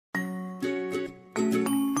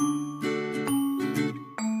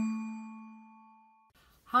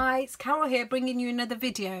it's Carol here bringing you another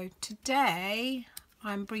video. Today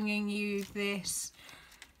I'm bringing you this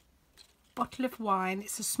bottle of wine.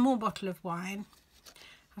 It's a small bottle of wine.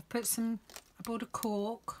 I bought a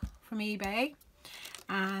cork from eBay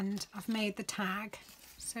and I've made the tag,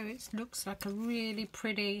 so it looks like a really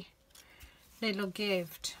pretty little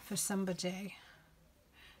gift for somebody.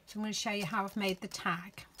 So I'm going to show you how I've made the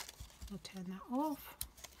tag. I'll turn that off.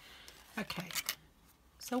 Okay,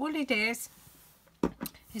 so what it is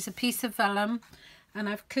a piece of vellum, and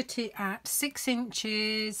I've cut it at 6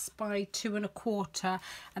 inches by 2 1/4,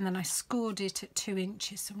 and then I scored it at 2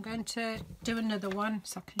 inches. So I'm going to do another one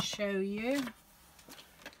so I can show you.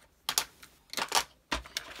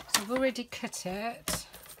 So I've already cut it,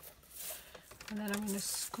 and then I'm going to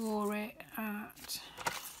score it at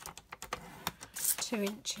 2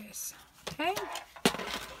 inches. Okay,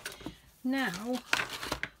 now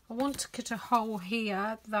I want to cut a hole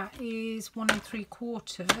here that is 1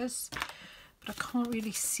 3/4, but I can't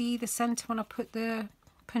really see the centre when I put the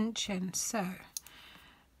punch in. So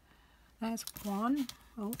there's one.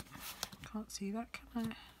 Oh, can't see that,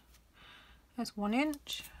 can I? There's 1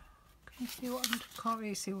 inch. Can you see what can't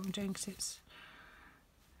really see what I'm doing because it's,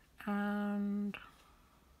 and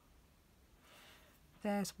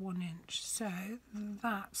there's 1 inch. So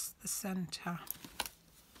that's the centre.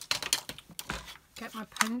 Get my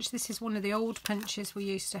punch. This is one of the old punches we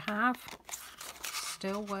used to have.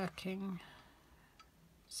 Still working.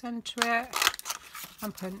 Centre it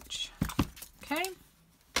and punch. Okay.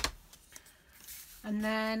 And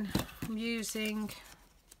then I'm using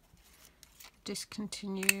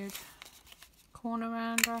discontinued corner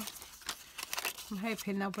rounder. I'm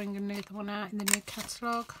hoping they'll bring another one out in the new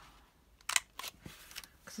catalogue,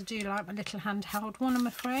 because I do like my little handheld one, I'm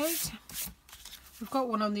afraid. We've got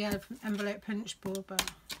one on the envelope punch board,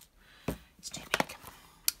 but it's too big.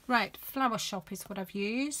 Right, Flower Shop is what I've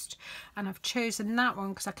used, and I've chosen that one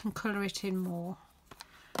because I can colour it in more.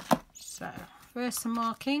 So, first some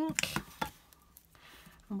mark ink,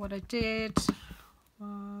 and what I did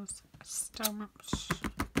was I stamped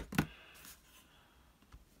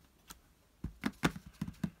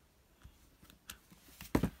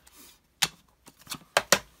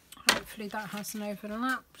hopefully that hasn't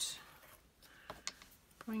overlapped.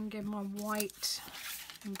 Bring in my white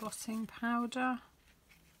embossing powder.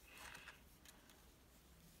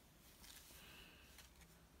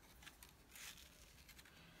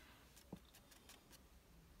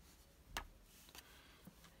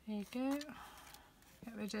 There you go.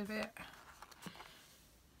 Get rid of it.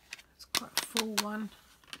 It's quite a full one.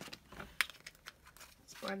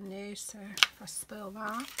 It's brand new, so if I spill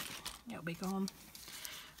that, it'll be gone.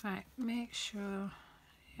 Right, make sure,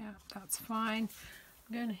 yeah, that's fine.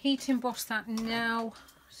 I'm going to heat emboss that now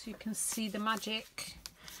so you can see the magic.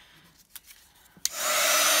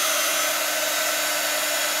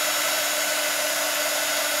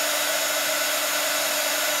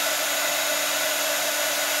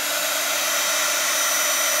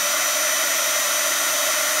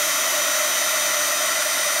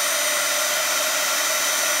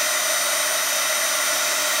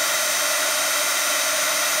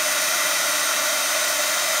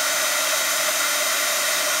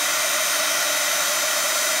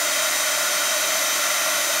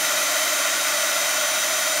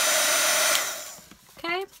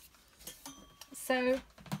 So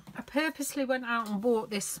I purposely went out and bought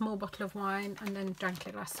this small bottle of wine and then drank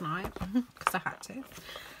it last night because I had to,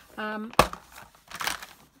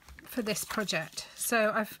 for this project.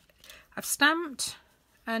 So I've stamped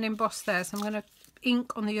and embossed there, so I'm going to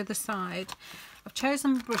ink on the other side. I've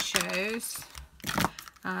chosen brushes,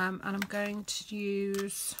 and I'm going to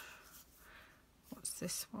use, what's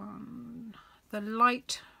this one? The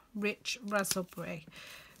Light Rich Raspberry.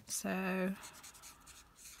 So,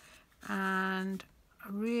 and I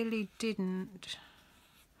really didn't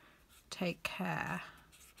take care.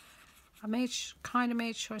 I kind of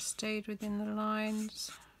made sure I stayed within the lines,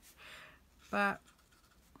 but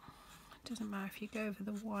it doesn't matter if you go over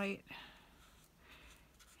the white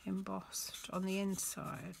embossed on the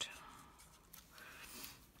inside.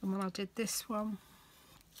 And when I did this one,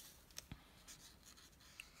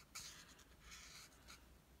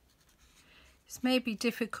 it's maybe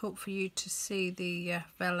difficult for you to see the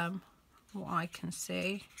vellum, what I can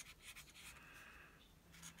see,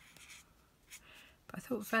 but I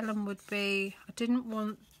thought vellum would be, I didn't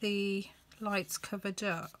want the lights covered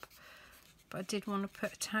up, but I did want to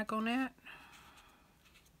put a tag on it.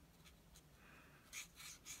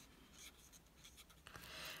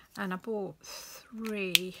 And I bought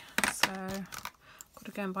 3, so I've got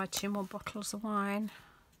to go and buy 2 more bottles of wine.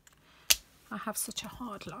 I have such a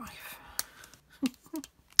hard life.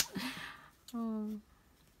 Oh.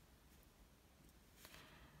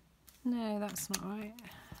 No, that's not right.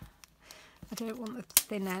 I don't want the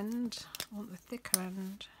thin end, I want the thicker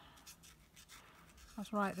end. I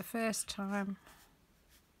was right the first time.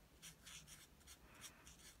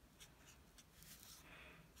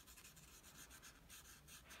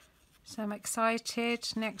 So I'm excited.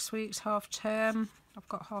 Next week's half term. I've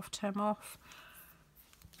got half term off.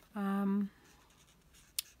 And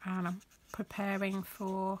I'm preparing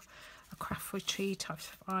for a craft retreat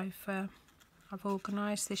I've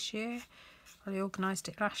organised this year. I organised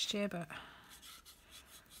it last year, but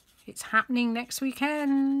it's happening next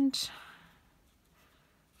weekend.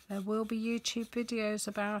 There will be YouTube videos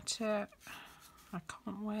about it. I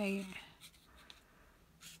can't wait.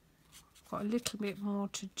 Got a little bit more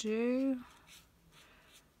to do,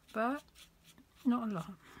 but not a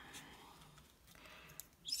lot.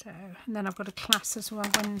 So, and then I've got a class as well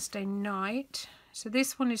Wednesday night. So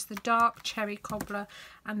this one is the dark cherry cobbler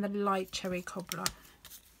and the light cherry cobbler.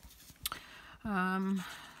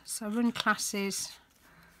 So I run classes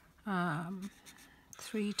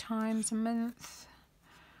 3 times a month,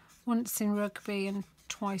 once in Rugby and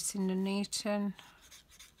twice in Nuneaton.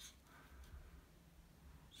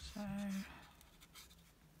 So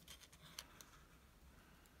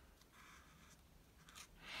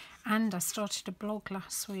and I started a blog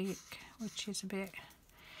last week, which is a bit,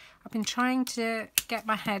 I've been trying to get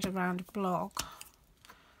my head around a blog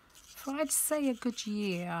for I'd say a good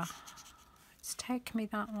year. It's taken me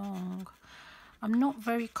that long. I'm not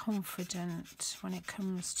very confident when it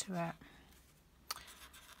comes to it.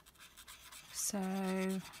 So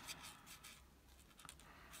I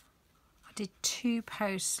did 2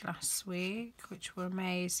 posts last week, which were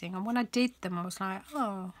amazing. And when I did them, I was like,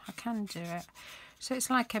 oh, I can do it. So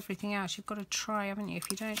it's like everything else. You've got to try, haven't you?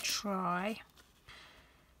 If you don't try,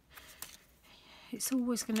 it's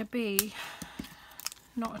always going to be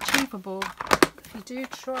not achievable. If you do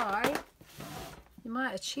try, you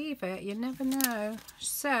might achieve it. You never know.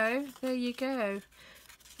 So there you go.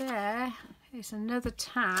 There is another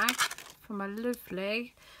tag for my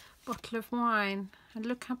lovely bottle of wine. And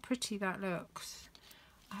look how pretty that looks.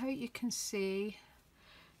 I hope you can see.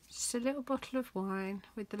 Just a little bottle of wine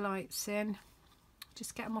with the lights in.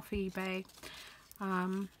 Just get them off eBay.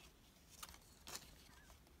 And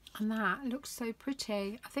that looks so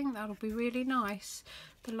pretty. I think that'll be really nice.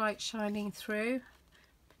 The light shining through.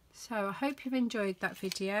 So I hope you've enjoyed that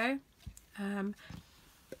video. And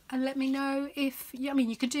let me know if, I mean,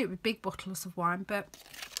 you could do it with big bottles of wine, but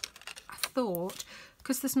I thought,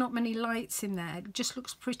 because there's not many lights in there, it just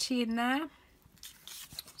looks pretty in there.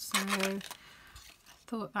 So I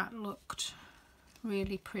thought that looked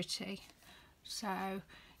really pretty. So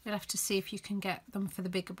you'll have to see if you can get them for the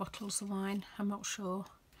bigger bottles of wine. I'm not sure.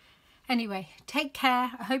 Anyway, take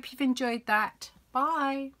care. I hope you've enjoyed that.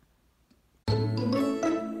 Bye.